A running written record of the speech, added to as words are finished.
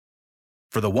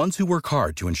For the ones who work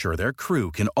hard to ensure their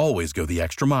crew can always go the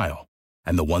extra mile,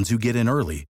 and the ones who get in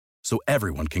early so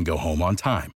everyone can go home on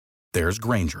time, there's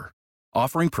Grainger,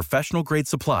 offering professional-grade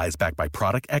supplies backed by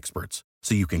product experts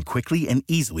so you can quickly and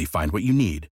easily find what you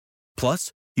need.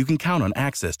 Plus, you can count on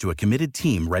access to a committed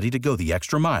team ready to go the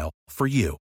extra mile for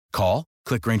you. Call,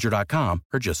 click Grainger.com,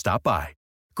 or just stop by.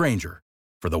 Grainger,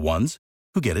 for the ones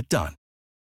who get it done.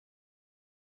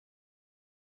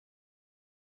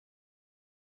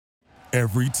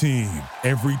 Every team,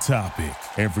 every topic,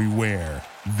 everywhere.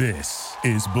 This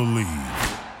is Believe.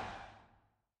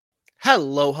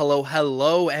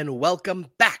 Hello, and welcome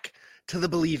back to the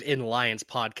Believe in Lions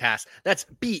podcast. That's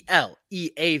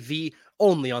BLEAV,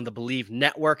 only on the Believe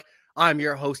Network. I'm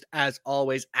your host, as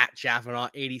always, at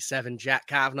Javanaugh87, Jack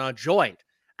Kavanaugh, joined,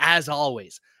 as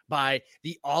always, by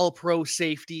the all-pro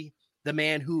safety, the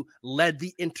man who led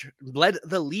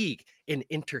the league in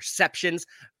interceptions,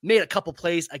 made a couple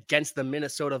plays against the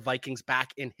Minnesota Vikings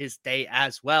back in his day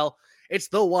as well. It's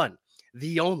the one,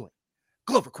 the only,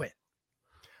 Glover Quinn.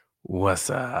 What's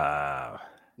up?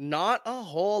 Not a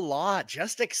whole lot.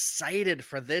 Just excited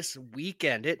for this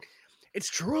weekend. It's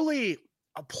truly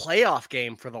a playoff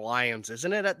game for the Lions,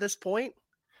 isn't it, at this point?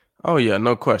 Oh, yeah,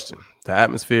 no question. The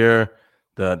atmosphere,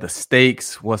 the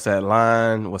stakes, what's that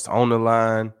line, what's on the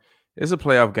line. It's a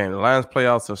playoff game. The Lions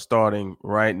playoffs are starting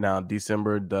right now,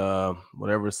 December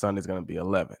whatever Sunday's going to be,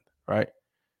 11th, right?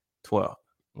 12th,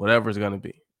 whatever it's going to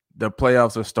be. The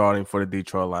playoffs are starting for the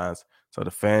Detroit Lions. So the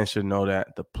fans should know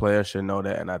that. The players should know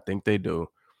that, and I think they do.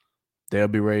 They'll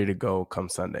be ready to go come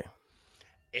Sunday.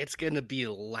 It's going to be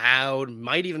loud,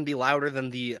 might even be louder than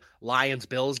the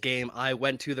Lions-Bills game I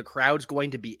went to. The crowd's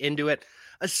going to be into it,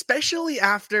 especially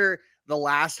after the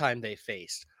last time they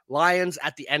faced. Lions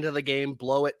at the end of the game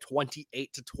blow it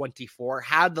 28-24,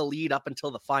 had the lead up until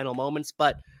the final moments.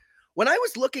 But when I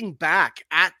was looking back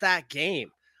at that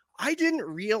game, I didn't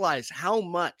realize how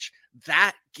much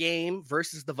that game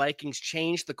versus the Vikings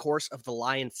changed the course of the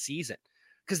Lions season.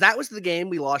 Because that was the game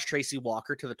we lost Tracy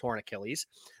Walker to the torn Achilles.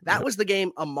 That was the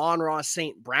game Amon-Ra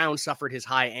St. Brown suffered his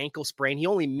high ankle sprain. He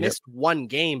only missed one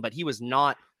game, but he was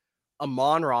not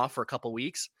Amon-Ra for a couple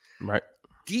weeks. Right.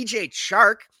 DJ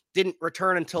Chark didn't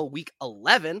return until week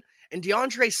 11, and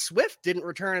DeAndre Swift didn't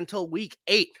return until week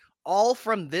 8. All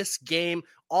from this game,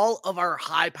 all of our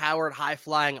high-powered,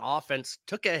 high-flying offense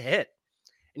took a hit.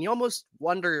 And you almost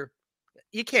wonder,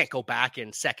 you can't go back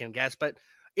and second guess, but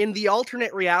in the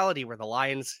alternate reality where the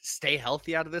Lions stay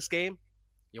healthy out of this game,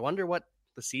 you wonder what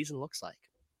the season looks like.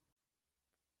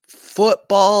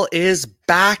 Football is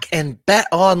back, and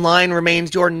BetOnline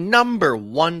remains your number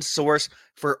one source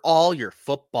for all your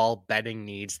football betting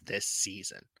needs this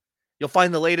season. You'll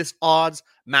find the latest odds,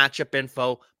 matchup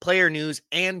info, player news,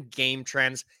 and game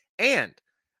trends. And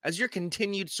as your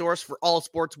continued source for all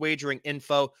sports wagering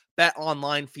info,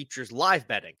 BetOnline features live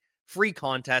betting, free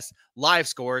contests, live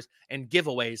scores, and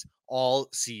giveaways all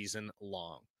season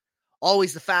long.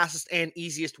 Always the fastest and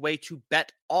easiest way to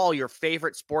bet all your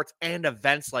favorite sports and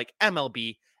events like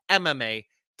MLB, MMA,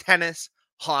 tennis,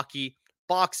 hockey,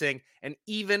 boxing, and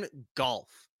even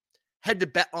golf. Head to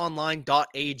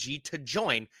betonline.ag to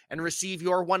join and receive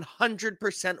your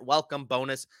 100% welcome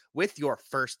bonus with your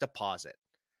first deposit.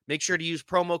 Make sure to use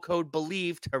promo code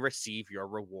BELIEVE to receive your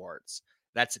rewards.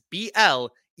 That's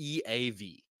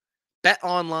BLEAV.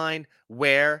 BetOnline,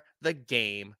 where the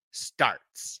game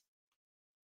starts.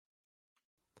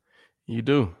 You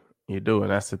do. And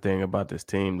that's the thing about this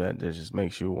team that just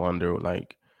makes you wonder,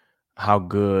 like, how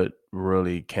good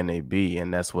really can they be?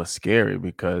 And that's what's scary,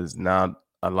 because now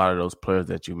a lot of those players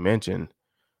that you mentioned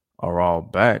are all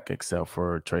back except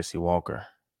for Tracy Walker.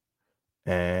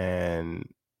 And,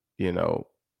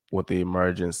 with the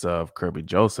emergence of Kirby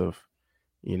Joseph,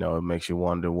 it makes you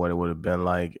wonder what it would have been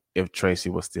like if Tracy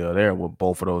was still there. Would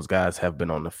both of those guys have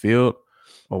been on the field,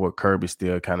 or would Kirby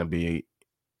still kind of be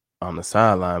on the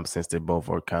sideline, since they both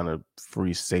are kind of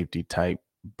free safety type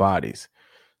bodies?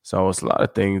 So it's a lot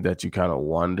of things that you kind of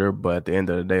wonder, but at the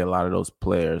end of the day, a lot of those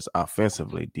players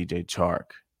offensively, DJ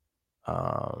Chark,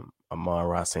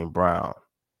 Amon-Ra St. Brown,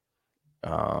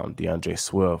 DeAndre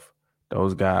Swift,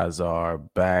 those guys are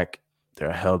back,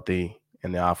 they're healthy,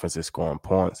 and the offense is scoring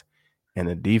points, and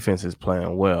the defense is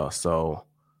playing well. So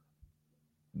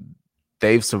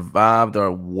they've survived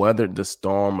or weathered the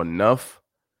storm enough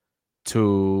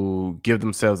to give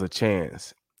themselves a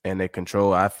chance. And I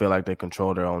feel like they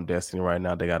control their own destiny right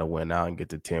now. They got to win out and get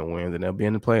to 10 wins, and they'll be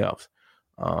in the playoffs.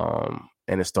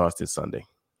 And it starts this Sunday.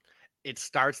 It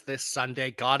starts this Sunday.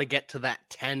 Got to get to that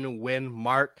 10-win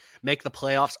mark, make the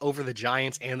playoffs over the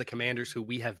Giants and the Commanders, who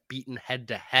we have beaten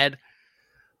head-to-head.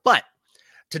 But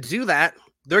to do that,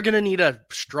 They're going to need a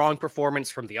strong performance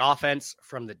from the offense,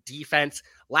 from the defense.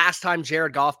 Last time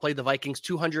Jared Goff played the Vikings,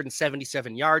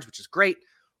 277 yards, which is great.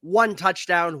 1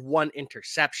 touchdown, 1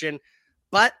 interception.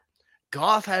 But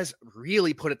Goff has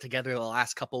really put it together the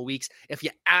last couple of weeks. If you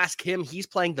ask him, he's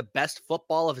playing the best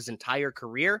football of his entire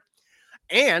career.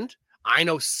 And I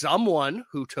know someone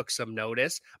who took some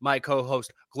notice. My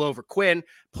co-host Glover Quinn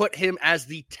put him as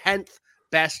the 10th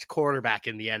best quarterback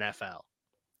in the NFL.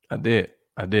 I did.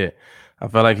 I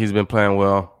felt like he's been playing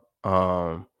well.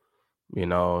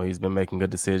 He's been making good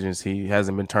decisions. He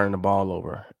hasn't been turning the ball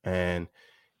over. And,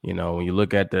 when you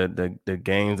look at the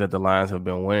games that the Lions have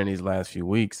been winning these last few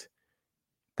weeks,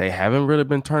 they haven't really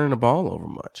been turning the ball over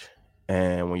much.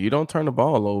 And when you don't turn the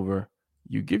ball over,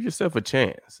 you give yourself a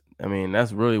chance. I mean,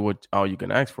 that's really all you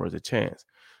can ask for is a chance.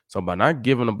 So by not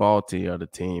giving the ball to the other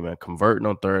team and converting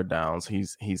on third downs,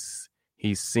 he's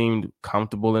seemed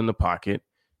comfortable in the pocket.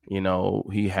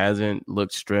 He hasn't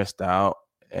looked stressed out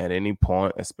at any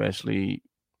point, especially,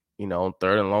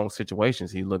 third and long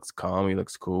situations. He looks calm, he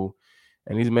looks cool,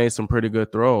 and he's made some pretty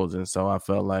good throws. And so I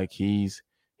felt like he's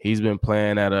been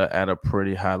playing at a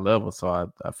pretty high level.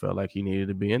 So I felt like he needed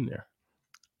to be in there.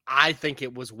 I think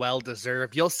it was well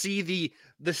deserved. You'll see the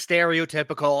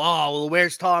stereotypical, oh, well,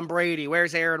 where's Tom Brady?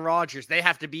 Where's Aaron Rodgers? They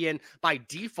have to be in by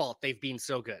default. They've been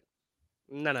so good.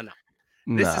 No.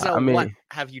 This is what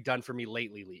have you done for me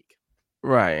lately league.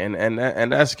 Right. And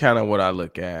that's kind of what I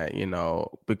look at,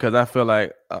 because I feel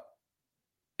like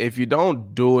if you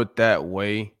don't do it that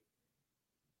way,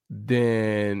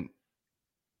 then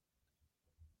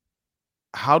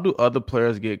how do other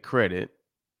players get credit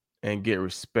and get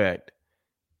respect?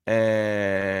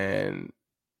 And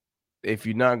if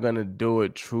you're not going to do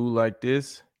it true like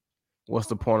this, what's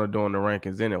the point of doing the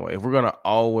rankings anyway? If we're going to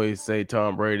always say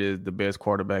Tom Brady is the best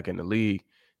quarterback in the league,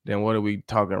 then what are we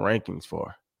talking rankings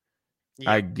for?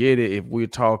 Yeah. I get it if we're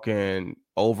talking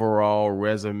overall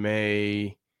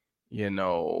resume,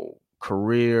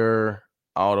 career,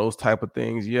 all those type of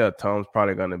things. Yeah, Tom's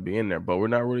probably going to be in there, but we're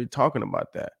not really talking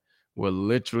about that. We're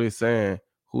literally saying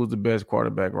who's the best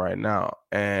quarterback right now.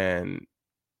 And,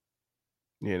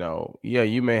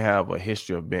 you may have a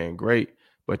history of being great,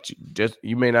 but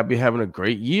you may not be having a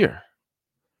great year.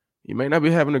 You may not be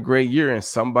having a great year, and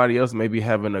somebody else may be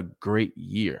having a great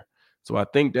year. So I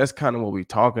think that's kind of what we're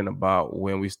talking about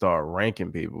when we start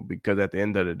ranking people, because at the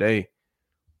end of the day,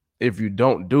 if you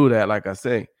don't do that, like I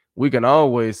say, we can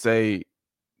always say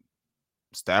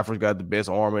Stafford's got the best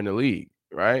arm in the league,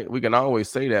 right? We can always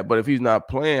say that. But if he's not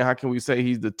playing, how can we say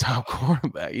he's the top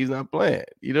quarterback? He's not playing.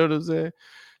 You know what I'm saying?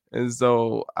 And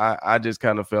so I just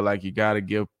kind of feel like you got to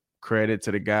give credit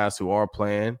to the guys who are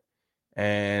playing.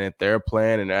 And if they're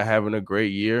playing and they're having a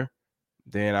great year,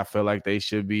 then I feel like they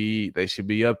should be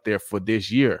up there for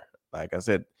this year. Like I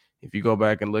said, if you go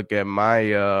back and look at my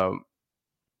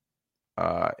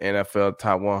NFL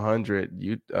Top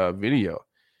 100 video,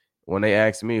 when they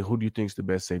asked me, who do you think is the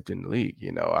best safety in the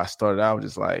league? I started out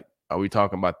just like, are we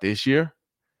talking about this year?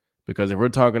 Because if we're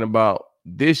talking about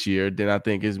this year, then I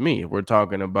think it's me. If we're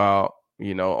talking about,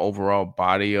 overall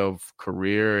body of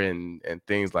career and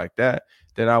things like that,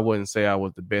 then I wouldn't say I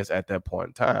was the best at that point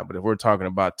in time. But if we're talking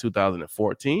about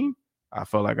 2014, I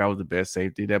felt like I was the best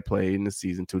safety that played in the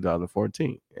season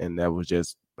 2014. And that was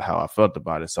just how I felt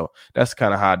about it. So that's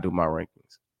kind of how I do my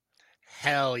rankings.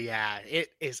 Hell yeah. It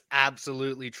is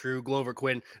absolutely true. Glover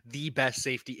Quinn, the best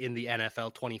safety in the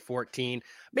NFL 2014.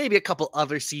 Maybe a couple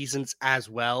other seasons as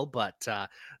well, but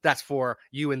that's for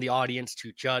you and the audience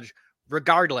to judge.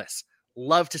 Regardless,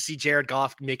 love to see Jared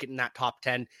Goff make it in that top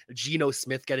 10. Geno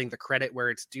Smith getting the credit where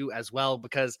it's due as well,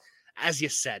 because as you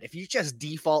said, if you just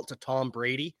default to Tom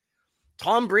Brady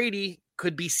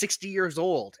could be 60 years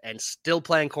old and still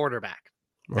playing quarterback.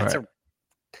 That's right.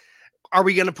 Are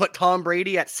we going to put Tom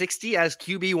Brady at 60 as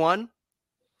QB1?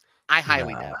 I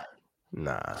highly doubt it.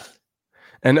 Nah.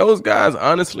 And those guys,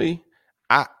 honestly,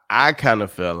 I kind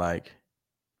of feel like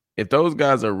if those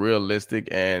guys are realistic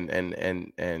and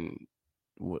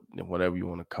whatever you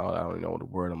want to call it, I don't even know the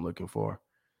word I'm looking for,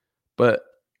 but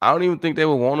I don't even think they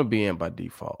would want to be in by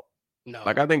default. No.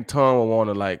 Like, I think Tom would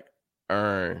want to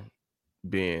earn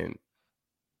being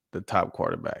the top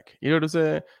quarterback. You know what I'm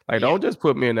saying? Don't just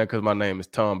put me in there because my name is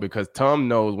Tom, because Tom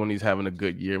knows when he's having a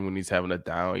good year, when he's having a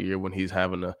down year, when he's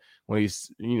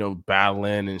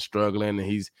battling and struggling and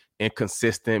he's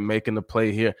inconsistent, making the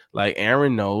play here. Like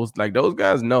Aaron knows, like those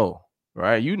guys know,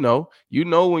 right? You know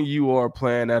when you are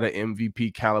playing at an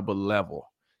MVP caliber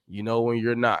level, when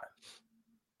you're not,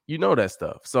 that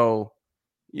stuff. So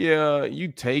yeah,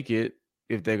 you take it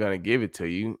if they're going to give it to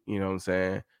you, you know what I'm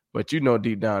saying? But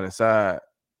deep down inside,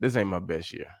 this ain't my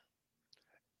best year.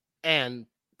 And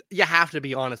you have to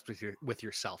be honest with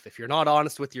yourself. If you're not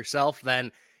honest with yourself,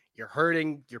 then you're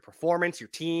hurting your performance, your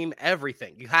team,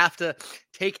 everything. You have to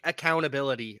take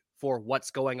accountability for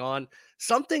what's going on.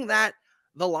 Something that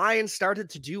the Lions started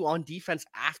to do on defense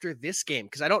after this game,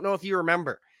 because I don't know if you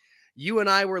remember, you and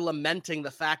I were lamenting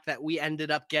the fact that we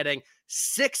ended up getting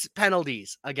 6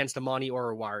 penalties against Amani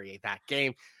Oruwariye that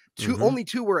game. Only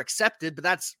 2 were accepted, but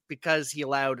that's because he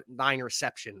allowed 9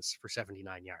 receptions for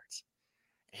 79 yards.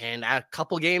 And a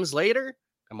couple games later,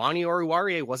 Amani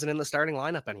Oruwariye wasn't in the starting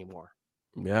lineup anymore.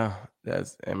 Yeah,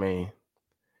 it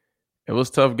was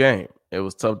a tough game. It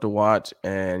was tough to watch,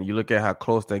 and you look at how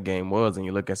close that game was, and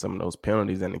you look at some of those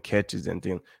penalties and the catches and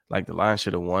things, like the Lions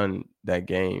should have won that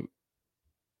game.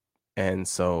 And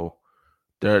so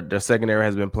their secondary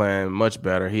has been playing much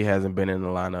better. He hasn't been in the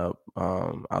lineup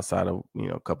outside of,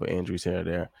 a couple of injuries here or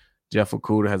there. Jeff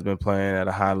Okudah has been playing at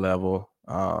a high level.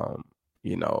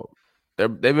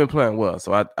 They've been playing well.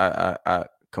 So I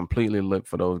completely look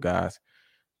for those guys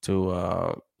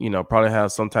to probably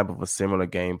have some type of a similar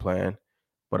game plan.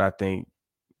 But I think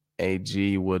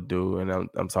AG would do, and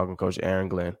I'm talking Coach Aaron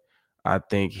Glenn, I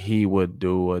think he would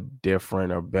do a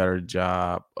different or better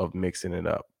job of mixing it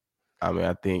up. I mean,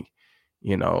 I think,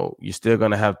 you're still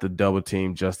going to have to double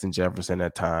team Justin Jefferson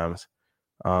at times.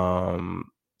 You're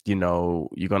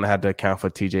going to have to account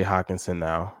for TJ Hawkinson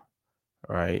now,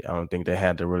 right? I don't think they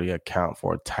had to really account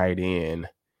for a tight end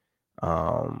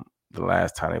the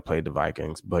last time they played the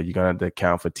Vikings, but you're going to have to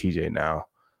account for TJ now.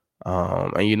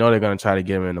 And they're going to try to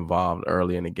get him involved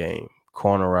early in the game.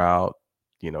 Corner route,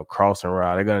 crossing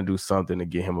route. They're going to do something to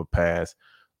get him a pass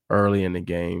early in the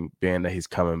game, being that he's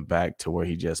coming back to where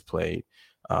he just played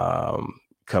a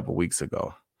couple weeks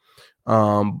ago.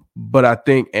 But I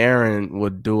think Aaron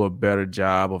would do a better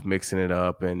job of mixing it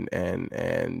up and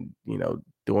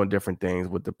doing different things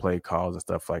with the play calls and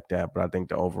stuff like that. But I think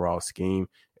the overall scheme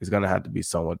is going to have to be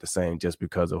somewhat the same just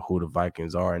because of who the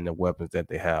Vikings are and the weapons that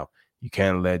they have. You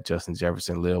can't let Justin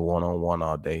Jefferson live one-on-one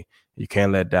all day. You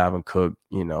can't let Dalvin Cook,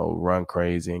 run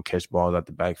crazy and catch balls out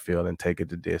the backfield and take it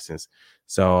the distance.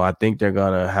 So I think they're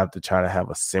going to have to try to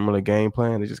have a similar game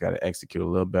plan. They just got to execute a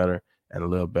little better and a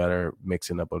little better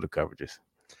mixing up of the coverages.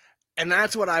 And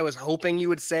that's what I was hoping you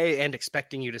would say and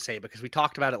expecting you to say, because we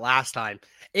talked about it last time.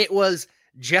 It was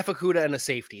Jeff Okudah and a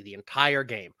safety the entire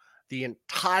game. The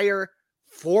entire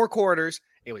 4 quarters,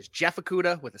 it was Jeff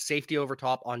Okudah with a safety over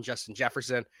top on Justin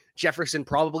Jefferson. Jefferson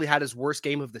probably had his worst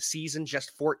game of the season,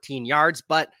 just 14 yards,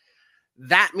 but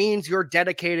that means you're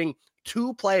dedicating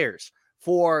 2 players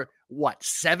for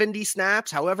 70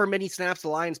 snaps, however many snaps the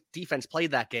Lions defense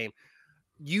played that game.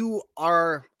 You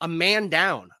are a man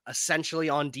down essentially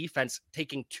on defense,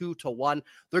 taking 2 to 1.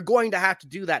 They're going to have to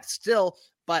do that still,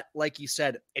 but like you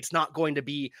said, it's not going to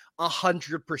be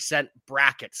 100%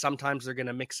 bracket. Sometimes they're going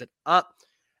to mix it up,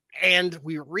 and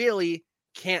we really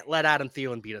can't let Adam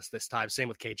Thielen beat us this time. Same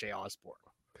with KJ Osborne.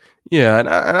 Yeah, and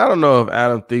I don't know if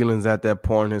Adam Thielen's at that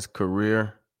point in his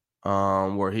career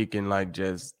where he can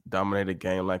just dominate a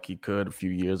game like he could a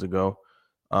few years ago.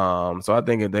 So I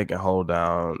think if they can hold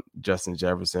down Justin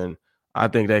Jefferson, I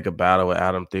think they could battle with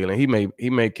Adam Thielen. He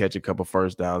may catch a couple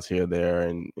first downs here or there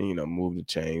and move the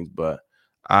chains, but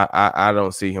I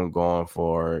don't see him going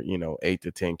for 8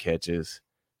 to 10 catches,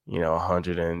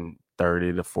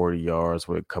 130 to 40 yards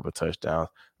with a couple touchdowns.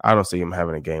 I don't see him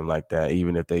having a game like that,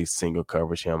 even if they single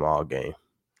coverage him all game.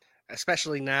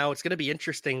 Especially now, it's going to be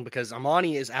interesting because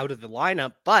Amani is out of the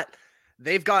lineup, but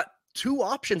they've got 2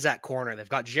 options at corner. They've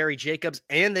got Jerry Jacobs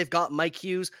and they've got Mike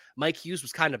Hughes. Mike Hughes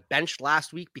was kind of benched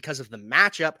last week because of the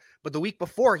matchup, but the week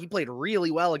before he played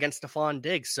really well against Stephon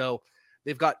Diggs. So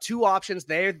they've got 2 options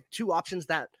there, 2 options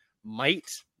that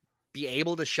might be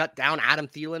able to shut down Adam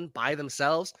Thielen by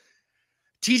themselves.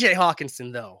 TJ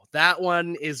Hawkinson, though, that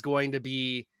one is going to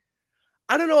be,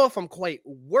 I don't know if I'm quite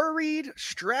worried,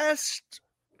 stressed,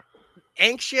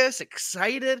 anxious,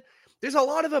 excited. There's a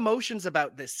lot of emotions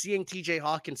about this, seeing TJ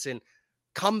Hawkinson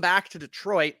come back to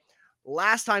Detroit.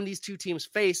 Last time these 2 teams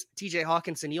faced, TJ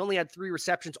Hawkinson, he only had 3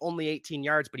 receptions, only 18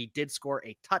 yards, but he did score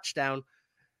a touchdown.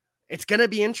 It's going to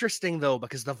be interesting, though,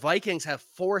 because the Vikings have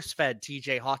force-fed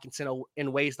TJ Hawkinson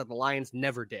in ways that the Lions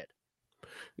never did.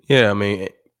 Yeah, I mean,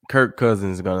 Kirk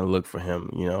Cousins is going to look for him.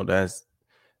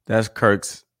 That's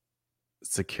Kirk's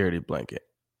security blanket.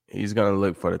 He's going to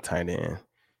look for the tight end.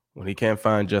 When he can't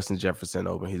find Justin Jefferson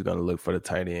open, he's going to look for the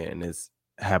tight end, and it's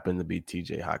happened to be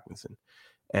TJ Hawkinson.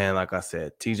 And like I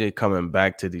said, TJ coming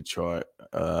back to Detroit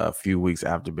a few weeks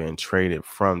after being traded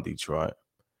from Detroit,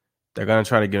 they're going to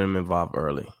try to get him involved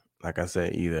early. Like I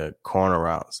said, either corner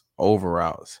routes, over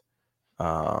routes,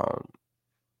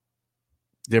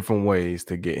 different ways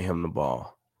to get him the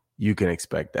ball. You can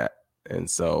expect that. And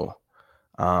so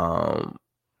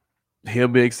he'll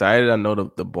be excited. I know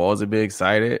the boys will be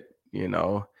excited.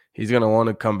 He's going to want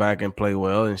to come back and play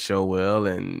well and show well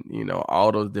and,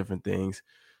 all those different things.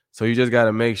 So you just got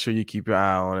to make sure you keep your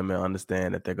eye on him and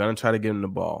understand that they're going to try to get him the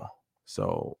ball.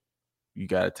 So you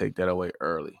got to take that away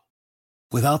early.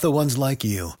 Without the ones like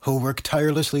you, who work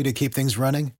tirelessly to keep things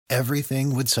running,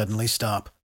 everything would suddenly stop.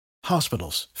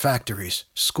 Hospitals, factories,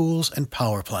 schools, and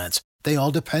power plants, they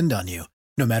all depend on you.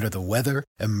 No matter the weather,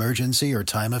 emergency, or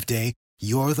time of day,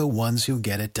 you're the ones who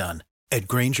get it done. At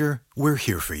Grainger, we're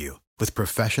here for you with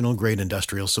professional-grade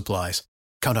industrial supplies.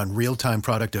 Count on real-time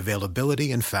product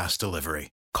availability and fast delivery.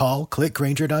 Call,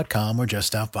 clickgrainger.com, or just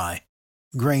stop by.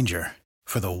 Grainger,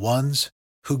 for the ones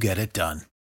who get it done.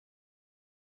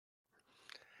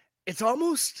 It's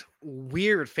almost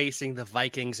weird facing the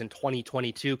Vikings in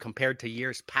 2022 compared to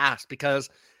years past because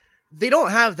they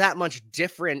don't have that much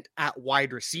different at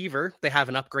wide receiver. They have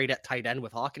an upgrade at tight end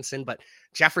with Hawkinson, but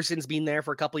Jefferson's been there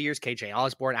for a couple of years, KJ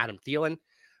Osborne, Adam Thielen.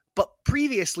 But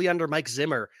previously under Mike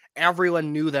Zimmer,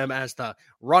 everyone knew them as the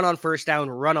run on first down,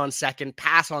 run on second,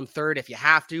 pass on third if you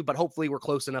have to, but hopefully we're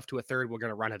close enough to a third, we're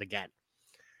going to run it again.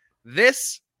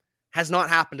 This has not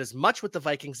happened as much with the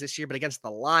Vikings this year, but against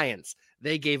the Lions,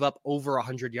 they gave up over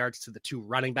 100 yards to the two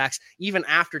running backs. Even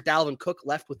after Dalvin Cook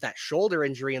left with that shoulder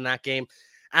injury in that game,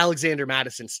 Alexander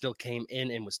Mattison still came in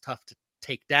and was tough to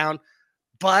take down.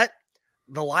 But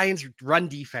the Lions' run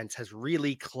defense has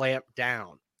really clamped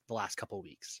down the last couple of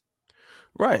weeks.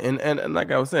 Right. And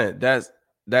like I was saying, that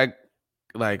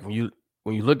like when you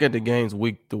look at the games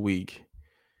week to week,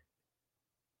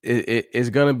 it's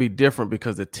going to be different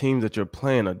because the teams that you're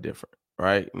playing are different,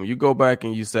 right? When you go back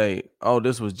and you say, oh,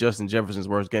 this was Justin Jefferson's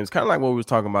worst game, it's kind of like what we were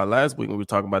talking about last week when we were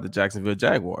talking about the Jacksonville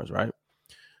Jaguars, right?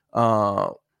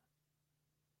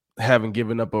 Having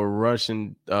given up a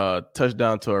rushing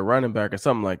touchdown to a running back or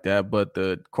something like that, but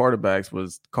the quarterbacks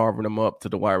was carving them up to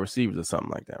the wide receivers or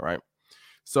something like that, right?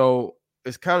 So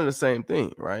it's kind of the same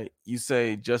thing, right? You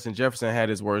say Justin Jefferson had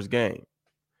his worst game,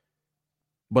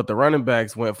 but the running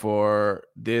backs went for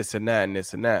this and that and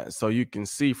this and that. So you can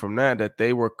see from that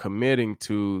they were committing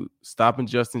to stopping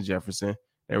Justin Jefferson.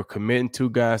 They were committing two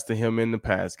guys to him in the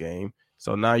pass game.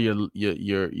 So now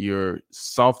you're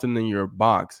softening your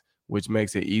box, which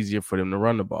makes it easier for them to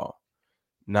run the ball.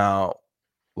 Now,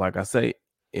 like I say,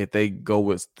 if they go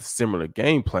with the similar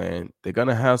game plan, they're going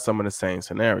to have some of the same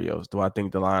scenarios. Do I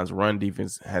think the Lions' run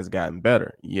defense has gotten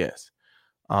better? Yes.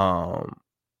 But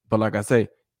like I say,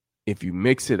 if you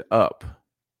mix it up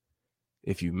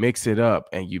and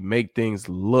you make things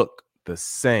look the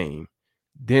same,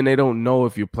 then they don't know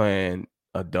if you're playing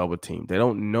a double team. They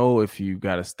don't know if you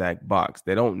got a stacked box.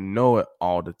 They don't know it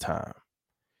all the time.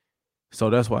 So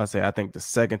that's why I say I think the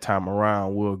second time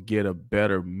around we'll get a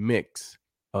better mix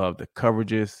of the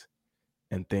coverages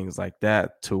and things like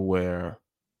that to where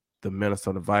the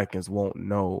Minnesota Vikings won't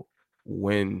know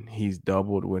when he's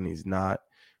doubled, when he's not,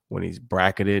 when he's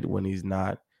bracketed, when he's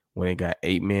not, when they got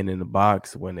 8 men in the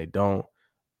box, when they don't.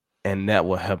 And that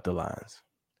will help the Lions.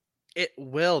 It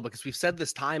will, because we've said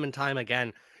this time and time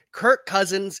again. Kirk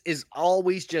Cousins is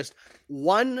always just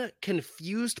one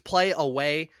confused play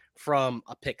away from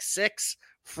a pick six,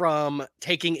 from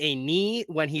taking a knee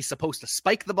when he's supposed to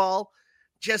spike the ball.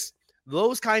 Just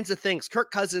those kinds of things.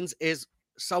 Kirk Cousins is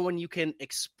someone you can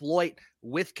exploit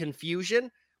with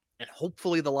confusion, and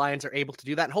hopefully the Lions are able to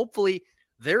do that. And hopefully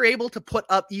they're able to put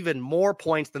up even more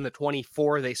points than the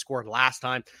 24 they scored last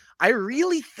time. I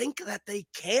really think that they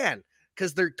can,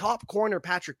 because their top corner,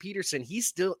 Patrick Peterson, he's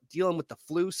still dealing with the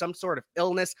flu, some sort of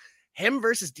illness. Him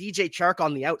versus DJ Chark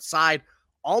on the outside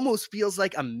almost feels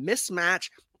like a mismatch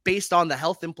based on the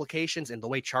health implications and the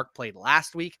way Chark played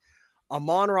last week.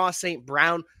 Amon-Ra St.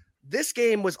 Brown, this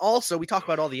game was also, we talk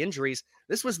about all the injuries,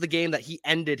 this was the game that he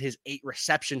ended his 8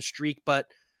 reception streak, but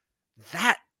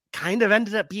that kind of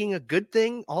ended up being a good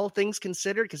thing, all things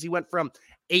considered, because he went from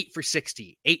 8 for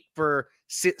 60, 8 for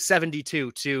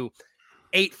 72 to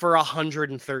 8 for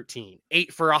 113,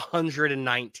 8 for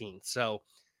 119. So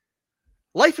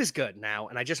life is good now,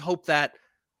 and I just hope that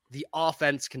the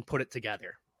offense can put it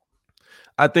together.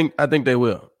 I think they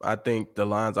will. I think the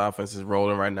Lions offense is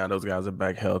rolling right now. Those guys are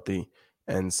back healthy.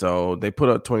 And so they put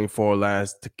up 24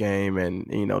 last game, and,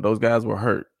 those guys were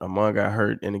hurt. Amon got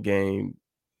hurt in the game.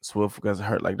 Swift got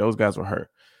hurt. Like, those guys were hurt.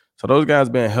 So those guys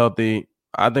being healthy,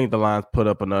 I think the Lions put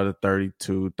up another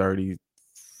 32,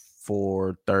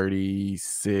 34,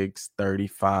 36,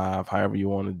 35, however you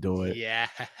want to do it. Yeah.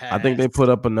 I think they put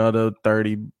up another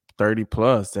 30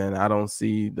 plus, and I don't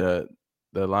see the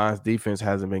Lions defense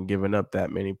hasn't been giving up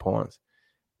that many points.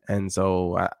 And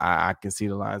so I can see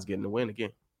the Lions getting the win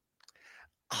again.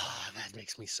 Oh, that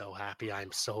makes me so happy.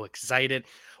 I'm so excited.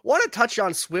 Want to touch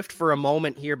on Swift for a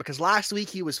moment here because last week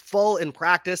he was full in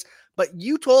practice, but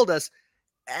you told us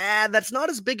that's not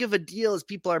as big of a deal as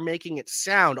people are making it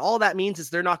sound. All that means is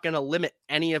they're not going to limit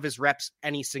any of his reps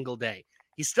any single day.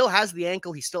 He still has the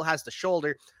ankle, he still has the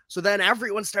shoulder. So then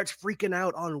everyone starts freaking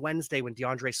out on Wednesday when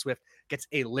DeAndre Swift gets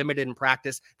a limited in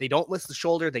practice. They don't list the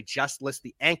shoulder, they just list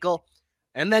the ankle.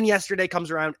 And then yesterday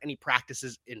comes around and he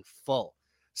practices in full.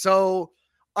 So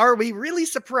are we really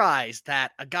surprised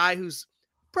that a guy who's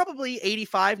probably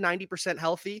 85, 90%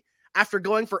 healthy after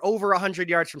going for over 100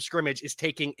 yards from scrimmage is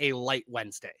taking a light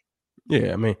Wednesday?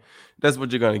 Yeah, I mean, that's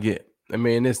what you're going to get. I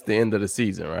mean, it's the end of the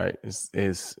season, right?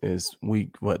 It's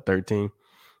week, 13?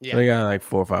 Yeah. So they got like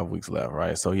 4 or 5 weeks left,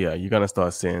 right? So, yeah, you're going to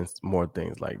start seeing more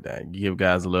things like that. You give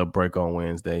guys a little break on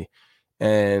Wednesday.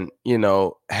 And,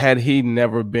 had he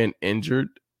never been injured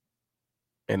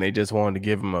and they just wanted to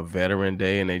give him a veteran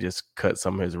day and they just cut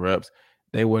some of his reps,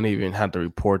 they wouldn't even have to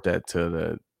report that to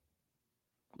the,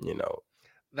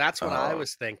 That's what I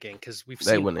was thinking because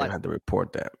they wouldn't even have to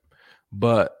report that.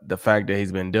 But the fact that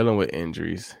he's been dealing with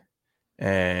injuries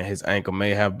and his ankle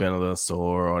may have been a little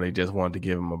sore or they just wanted to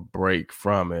give him a break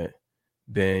from it,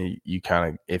 then you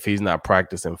kind of, if he's not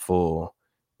practicing full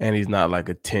and he's not like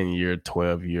a 10-year,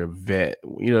 12-year vet,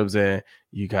 you know what I'm saying?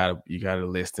 You gotta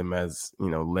list him as,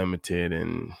 limited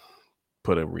and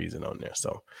put a reason on there.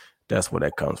 So that's where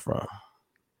that comes from.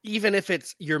 Even if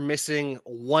it's you're missing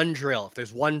one drill, if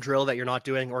there's one drill that you're not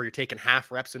doing or you're taking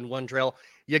half reps in one drill,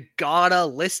 you gotta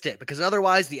list it because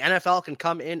otherwise the NFL can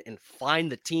come in and fine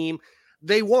the team.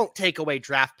 They won't take away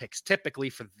draft picks typically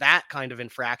for that kind of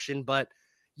infraction, but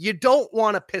you don't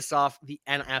want to piss off the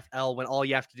NFL when all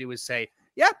you have to do is say,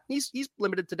 yeah, he's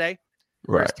limited today.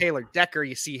 Whereas Right. Taylor Decker,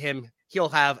 you see him, he'll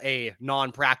have a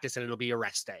non-practice and it'll be a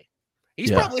rest day.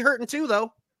 He's probably hurting too,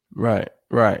 though. Right.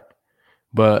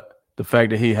 But the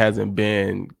fact that he hasn't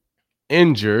been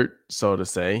injured, so to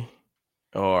say,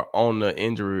 or on the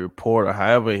injury report or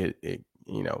however it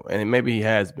and maybe he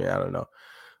has been, I don't know.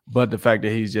 But the fact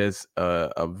that he's just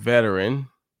a veteran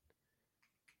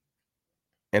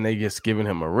and they just giving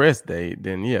him a rest day,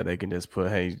 then yeah, they can just put,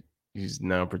 hey, he's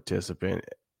non-participant,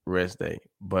 rest day.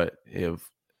 But if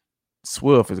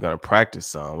Swift is going to practice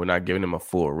some, we're not giving him a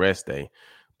full rest day,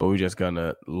 but we're just going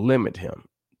to limit him,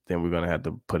 then we're going to have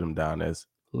to put him down as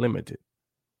limited.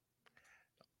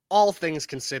 All things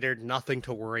considered, nothing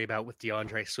to worry about with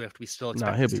DeAndre Swift. We still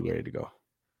expect he'll be ready to go.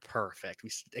 Perfect.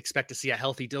 We expect to see a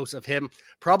healthy dose of him,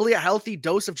 probably a healthy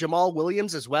dose of Jamal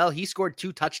Williams as well. He scored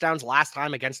 2 touchdowns last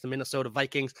time against the Minnesota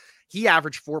Vikings. He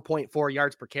averaged 4.4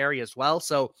 yards per carry as well.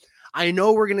 So I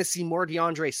know we're going to see more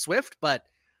DeAndre Swift, but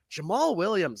Jamal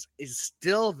Williams is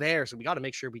still there. So we got to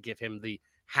make sure we give him the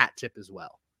hat tip as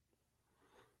well.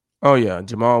 Oh, yeah.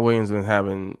 Jamal Williams been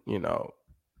having, I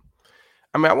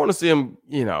mean, I want to see him,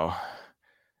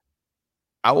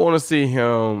 I want to see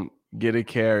him get a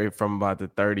carry from about the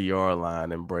 30-yard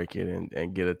line and break it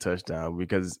and get a touchdown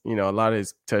because, a lot of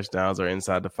his touchdowns are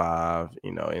inside the 5,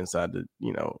 inside the,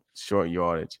 short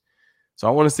yardage. So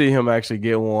I want to see him actually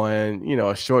get one,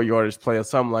 a short yardage play or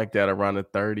something like that around the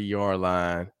 30-yard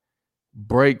line,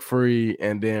 break free,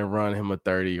 and then run him a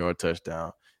 30-yard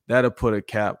touchdown. That'll put a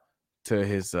cap to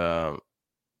his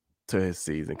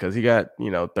season because he got,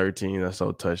 13 or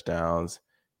so touchdowns.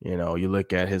 You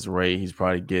look at his rate, he's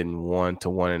probably getting 1 to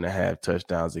 1.5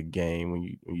 touchdowns a game when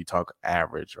you talk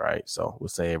average, right? So we'll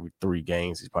say every 3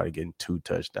 games, he's probably getting 2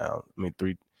 touchdowns. I mean,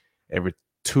 every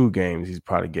 2 games, he's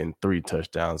probably getting 3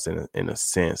 touchdowns in a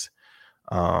sense.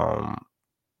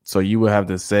 So you would have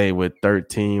to say with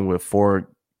 13, with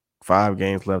 5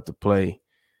 games left to play,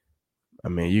 I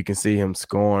mean, you can see him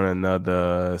scoring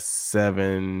another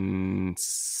 7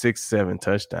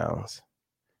 touchdowns.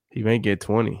 He may get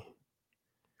 20.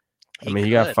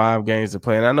 He got 5 games to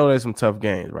play. And I know there's some tough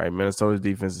games, right? Minnesota's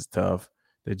defense is tough.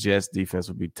 The Jets' defense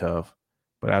will be tough.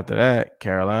 But after that,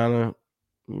 Carolina,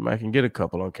 you might can get a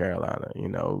couple on Carolina.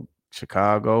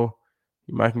 Chicago,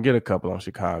 you might can get a couple on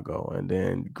Chicago. And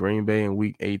then Green Bay in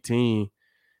week 18,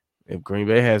 if Green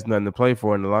Bay has nothing to play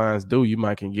for and the Lions do, you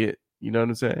might can get, you know what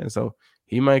I'm saying? So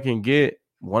he might can get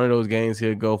one of those games,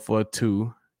 he'll go for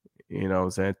 2,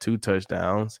 2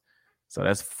 touchdowns. So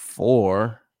that's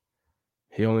 4.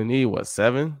 He only need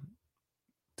 7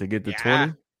 to get to 20.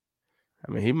 I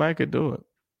mean, he might could do it.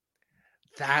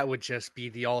 That would just be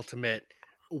the ultimate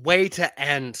way to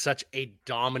end such a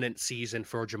dominant season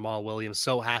for Jamal Williams.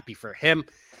 So happy for him.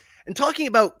 And talking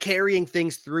about carrying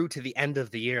things through to the end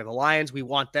of the year, the Lions, we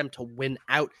want them to win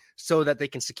out so that they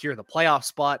can secure the playoff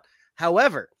spot.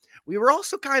 However, We were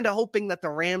also kind of hoping that the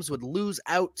Rams would lose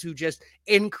out to just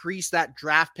increase that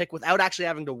draft pick without actually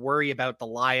having to worry about the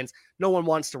Lions. No one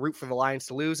wants to root for the Lions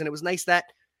to lose, and it was nice that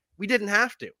we didn't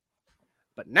have to.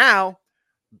 But now,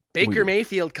 Baker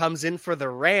Mayfield comes in for the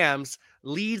Rams,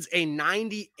 leads a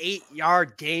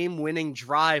 98-yard game-winning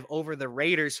drive over the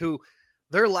Raiders, who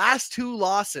their last 2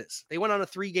 losses, they went on a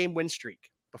 3-game win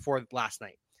streak before last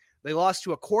night. They lost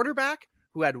to a quarterback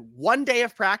who had 1 day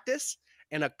of practice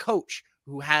and a coach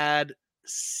who had,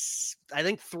 I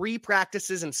think, 3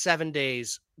 practices and 7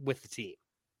 days with the team.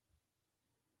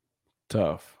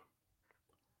 Tough.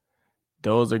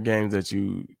 Those are games that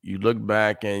you look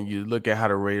back and you look at how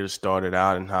the Raiders started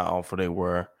out and how awful they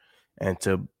were, and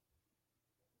to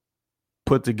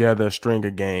put together a string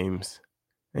of games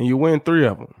and you win 3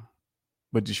 of them,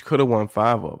 but you could have won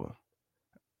 5 of them,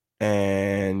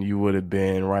 and you would have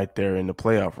been right there in the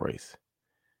playoff race,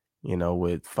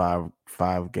 with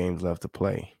five games left to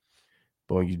play.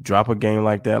 But when you drop a game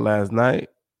like that last night,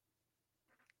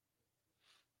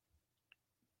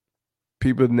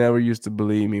 people never used to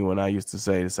believe me when I used to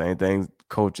say the same things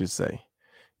coaches say.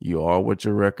 You are what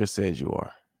your record says you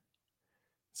are.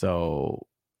 So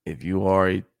if you are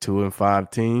a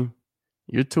 2-5 team,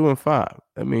 you're 2-5.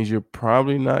 That means you're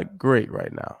probably not great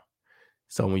right now.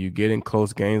 So when you get in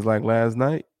close games like last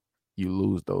night, you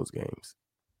lose those games.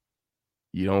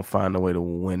 You don't find a way to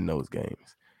win those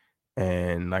games.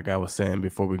 And like I was saying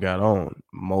before we got on,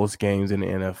 most games in the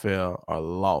NFL are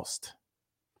lost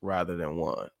rather than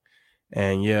won.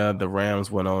 And yeah, the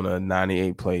Rams went on a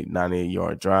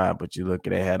 98-yard drive, but you look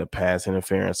at, they had a pass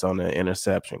interference on the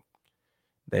interception.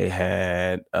 They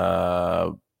had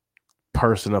a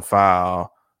personal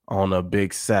foul on a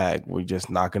big sack. We're just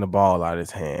knocking the ball out of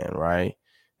his hand, right?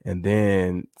 And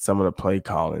then some of the play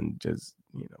calling, just,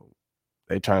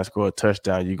 they trying to score a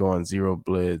touchdown, you go on 0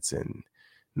 blitz, and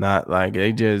not like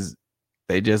they just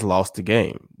lost the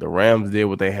game. The Rams did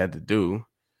what they had to do,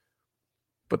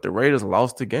 but the Raiders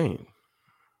lost the game.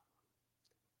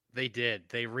 They did.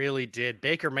 They really did.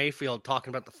 Baker Mayfield,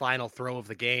 talking about the final throw of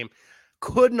the game,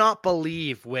 could not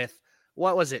believe with,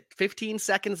 15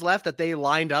 seconds left that they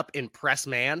lined up in press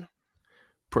man.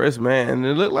 Press man, and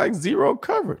it looked like 0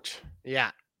 coverage.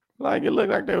 Yeah. Like, it looked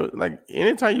like they were, like,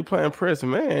 anytime you play in press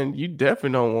man, you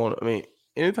definitely don't want,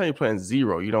 anytime you're playing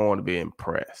 0, you don't want to be in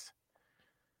press.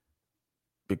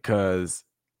 Because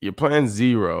you're playing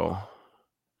 0.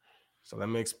 So let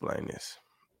me explain this.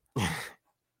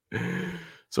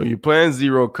 So you're playing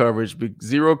 0 coverage.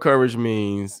 0 coverage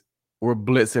means we're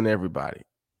blitzing everybody.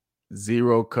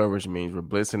 0 coverage means we're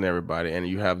blitzing everybody, and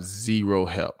you have 0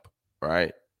 help,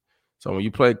 right? So when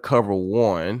you play cover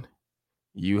 1,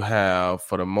 you have,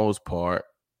 for the most part,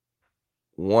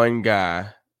 1 guy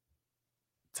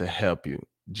to help you.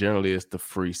 Generally, it's the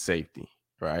free safety,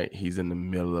 right? He's in the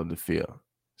middle of the field.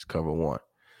 It's cover 1.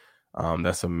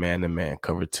 That's a man-to-man.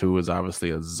 Cover 2 is obviously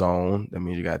a zone. That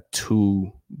means you got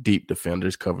 2 deep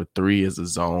defenders. Cover 3 is a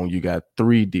zone. You got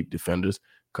 3 deep defenders.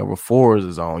 Cover 4 is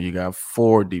a zone. You got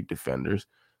 4 deep defenders.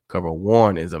 Cover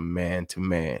 1 is a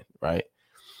man-to-man, right?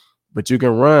 But you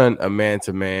can run a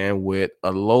man-to-man with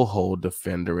a low-hold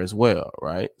defender as well,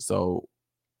 right? So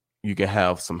you can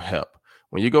have some help.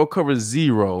 When you go cover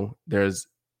 0, there's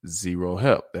 0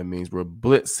 help. That means we're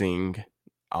blitzing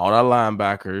all our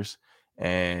linebackers,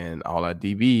 and all our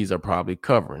DBs are probably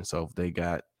covering. So if they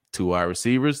got 2 wide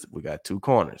receivers, we got 2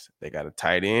 corners. They got a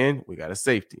tight end, we got a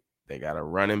safety. They got a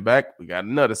running back, we got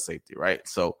another safety, right?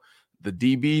 So the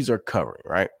DBs are covering,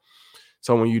 right?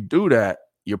 So when you do that,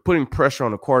 you're putting pressure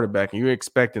on the quarterback, and you're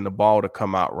expecting the ball to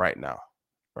come out right now,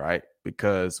 right?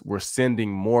 Because we're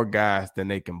sending more guys than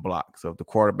they can block. So if the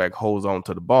quarterback holds on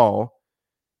to the ball,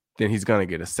 then he's going to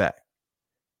get a sack.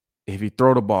 If he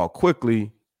throw the ball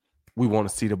quickly, we want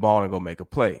to see the ball and go make a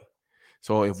play.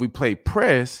 So if we play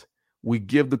press, we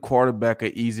give the quarterback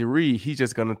an easy read. He's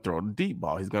just going to throw the deep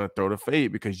ball. He's going to throw the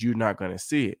fade because you're not going to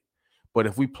see it. But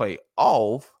if we play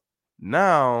off,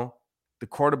 now the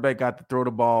quarterback got to throw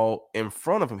the ball in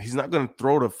front of him. He's not going to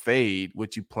throw the fade,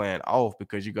 which you plan off,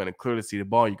 because you're going to clearly see the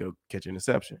ball. You go catch an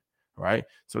interception, right?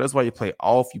 So that's why you play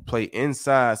off. You play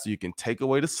inside so you can take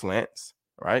away the slants,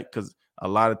 right? Because a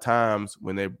lot of times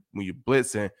when you're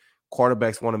blitzing,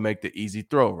 quarterbacks want to make the easy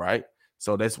throw, right?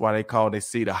 So that's why they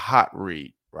see the hot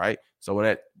read, right? So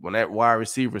when that wide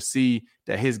receiver see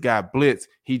that his guy blitz,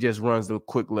 he just runs the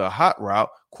quick little hot route.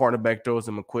 Quarterback throws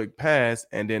him a quick pass,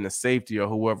 and then the safety or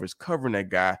whoever's covering that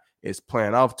guy is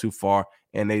playing off too far,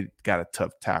 and they got a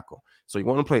tough tackle. So you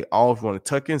want to play off, you want to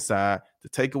tuck inside to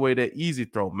take away that easy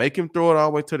throw. Make him throw it all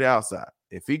the way to the outside.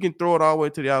 If he can throw it all the way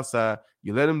to the outside,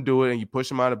 you let him do it, and you push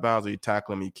him out of bounds, or you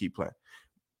tackle him, and you keep playing.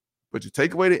 but you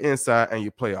take away the inside and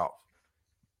you play off.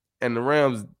 And the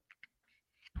Rams,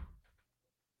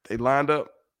 they lined up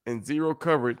in zero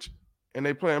coverage and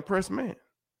they playing press man.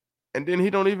 And then he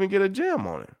don't even get a jam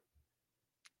on him.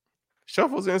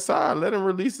 Shuffles inside, let him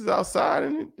releases outside,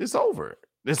 and it's over.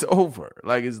 It's over.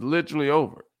 Like, it's literally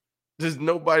over. There's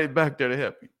nobody back there to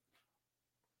help you.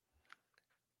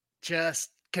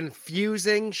 Just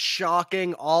confusing,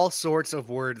 shocking, all sorts of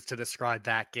words to describe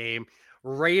that game.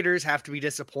 Raiders have to be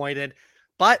disappointed,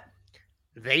 but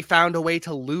they found a way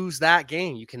to lose that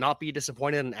game. You cannot be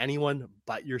disappointed in anyone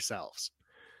but yourselves.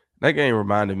 That game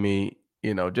reminded me,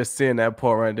 just seeing that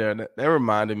part right there, that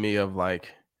reminded me of like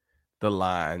the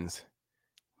Lions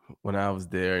when I was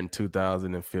there in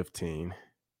 2015.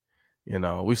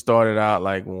 We started out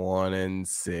like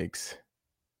 1-6,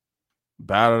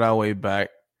 battled our way back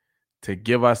to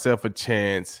give ourselves a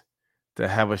chance to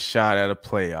have a shot at a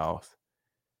playoff.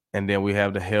 And then we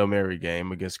have the Hail Mary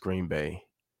game against Green Bay.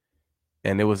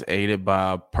 And it was aided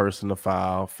by a personal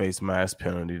foul, face mask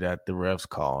penalty that the refs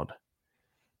called.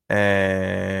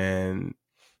 And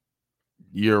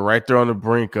you're right there on the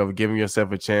brink of giving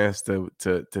yourself a chance to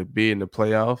be in the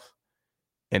playoff.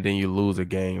 And then you lose a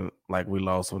game like we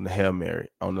lost on the Hail Mary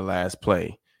on the last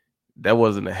play. That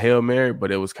wasn't a Hail Mary, but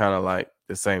it was kind of like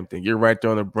the same thing. You're right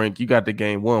there on the brink. You got the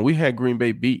game won. We had Green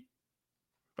Bay beat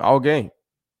all game.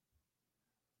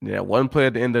 Yeah, one play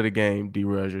at the end of the game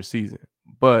derails your season.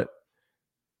 But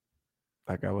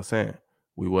like I was saying,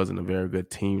 we wasn't a very good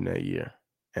team that year.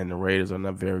 And the Raiders are not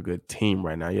a very good team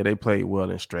right now. Yeah, they played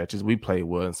well in stretches. We played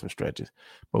well in some stretches.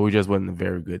 But we just wasn't a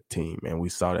very good team. And we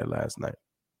saw that last night.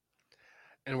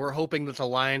 And we're hoping that the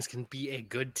Lions can be a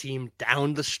good team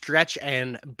down the stretch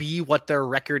and be what their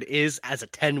record is as a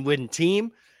 10-win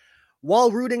team.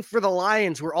 While rooting for the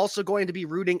Lions, we're also going to be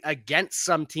rooting against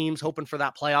some teams, hoping for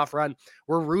that playoff run.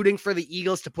 We're rooting for the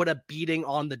Eagles to put a beating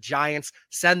on the Giants,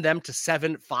 send them to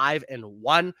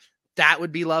 7-5-1. That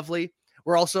would be lovely.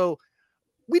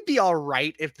 We'd be all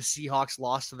right if the Seahawks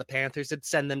lost to the Panthers. It'd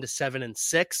send them to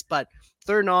 7-6, but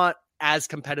they're not as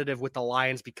competitive with the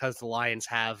Lions because the Lions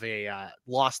have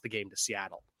lost the game to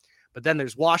Seattle. But then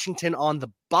there's Washington on the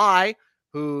bye,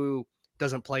 who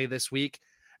doesn't play this week.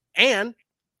 And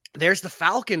there's the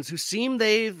Falcons, who seem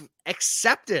they've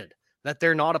accepted that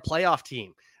they're not a playoff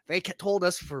team. They told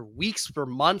us for weeks, for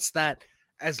months, that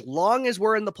as long as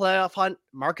we're in the playoff hunt,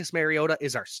 Marcus Mariota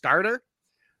is our starter.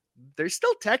 They're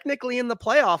still technically in the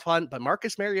playoff hunt, but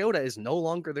Marcus Mariota is no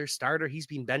longer their starter. He's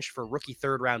been benched for rookie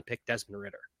third-round pick Desmond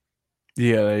Ridder.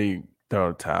 Yeah, they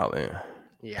throw the towel in.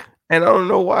 Yeah. And I don't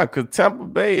know why, because Tampa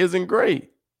Bay isn't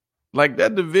great. Like,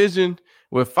 that division,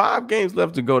 with 5 games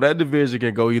left to go, that division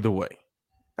can go either way.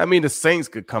 I mean, the Saints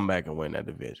could come back and win that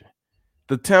division.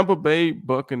 The Tampa Bay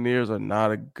Buccaneers are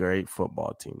not a great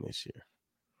football team this year.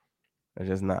 They're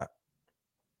just not.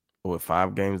 But with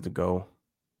 5 games to go,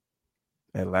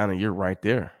 Atlanta, you're right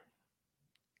there.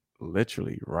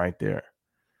 Literally right there.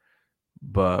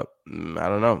 But I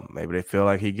don't know. Maybe they feel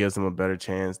like he gives them a better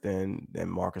chance than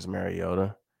Marcus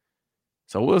Mariota.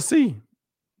 So we'll see.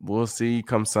 We'll see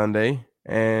come Sunday.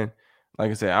 And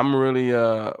like I said, I'm really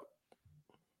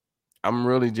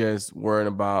just worried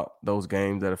about those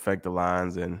games that affect the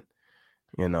Lions, and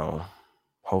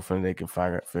hopefully they can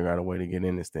figure out a way to get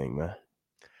in this thing, man.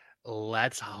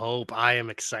 Let's hope. I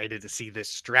am excited to see this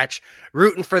stretch.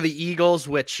 Rooting for the Eagles,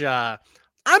 which I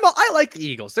like the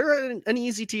Eagles. They're an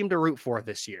easy team to root for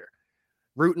this year.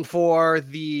 Rooting for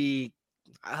the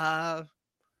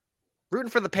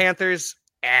Panthers.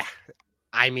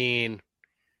 I mean,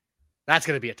 that's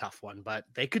going to be a tough one, but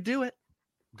they could do it.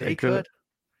 They could.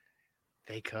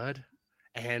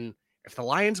 And if the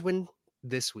Lions win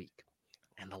this week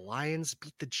and the Lions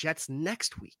beat the Jets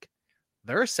next week,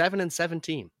 they're a 7-7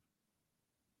 team.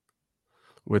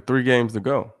 With 3 games to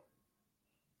go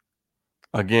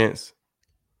against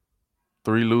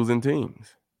 3 losing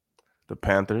teams: the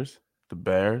Panthers, the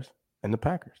Bears, and the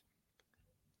Packers.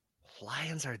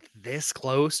 Lions are this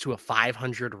close to a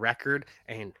 500 record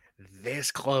and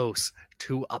this close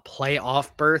to a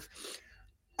playoff berth.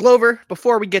 Glover,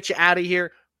 before we get you out of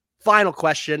here, final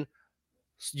question.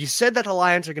 You said that the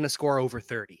Lions are going to score over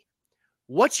 30.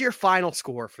 What's your final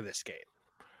score for this game?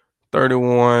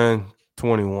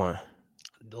 31-21.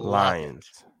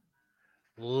 Lions.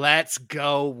 Let's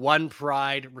go. One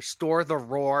pride. Restore the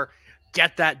roar.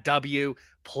 Get that W.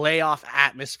 Playoff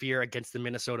atmosphere against the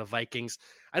Minnesota Vikings.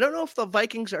 I don't know if the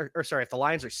if the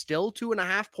Lions are still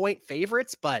 2.5-point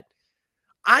favorites, but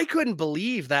I couldn't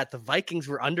believe that the Vikings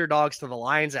were underdogs to the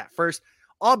Lions at first.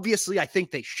 Obviously, I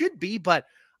think they should be, but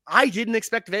I didn't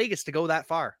expect Vegas to go that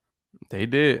far. They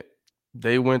did.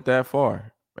 They went that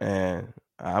far. And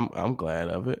I'm glad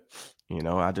of it.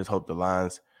 I just hope the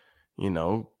Lions,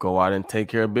 go out and take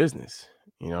care of business.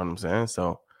 You know what I'm saying?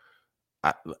 So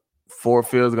Ford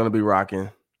Field is going to be rocking.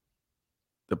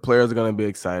 The players are going to be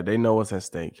excited. They know what's at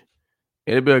stake.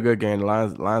 It'll be a good game. The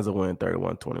Lions will win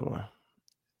 31-21.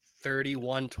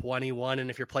 31-21. And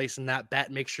if you're placing that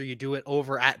bet, make sure you do it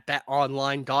over at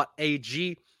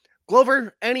betonline.ag.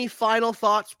 Glover, any final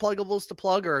thoughts, pluggables to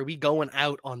plug, or are we going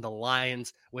out on the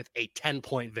Lions with a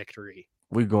 10-point victory?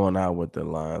 We're going out with the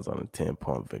Lions on a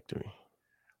 10-point victory.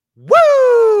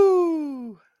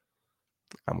 Woo!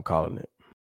 I'm calling it.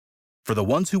 For the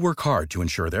ones who work hard to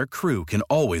ensure their crew can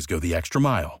always go the extra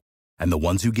mile, and the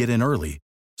ones who get in early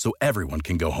so everyone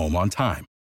can go home on time,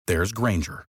 there's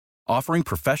Grainger, offering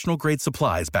professional-grade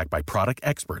supplies backed by product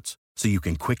experts so you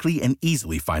can quickly and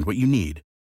easily find what you need.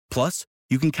 Plus,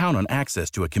 you can count on access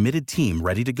to a committed team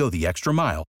ready to go the extra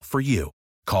mile for you.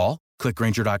 Call, click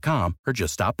Grainger.com, or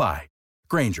just stop by.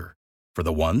 Grainger, for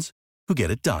the ones who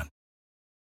get it done.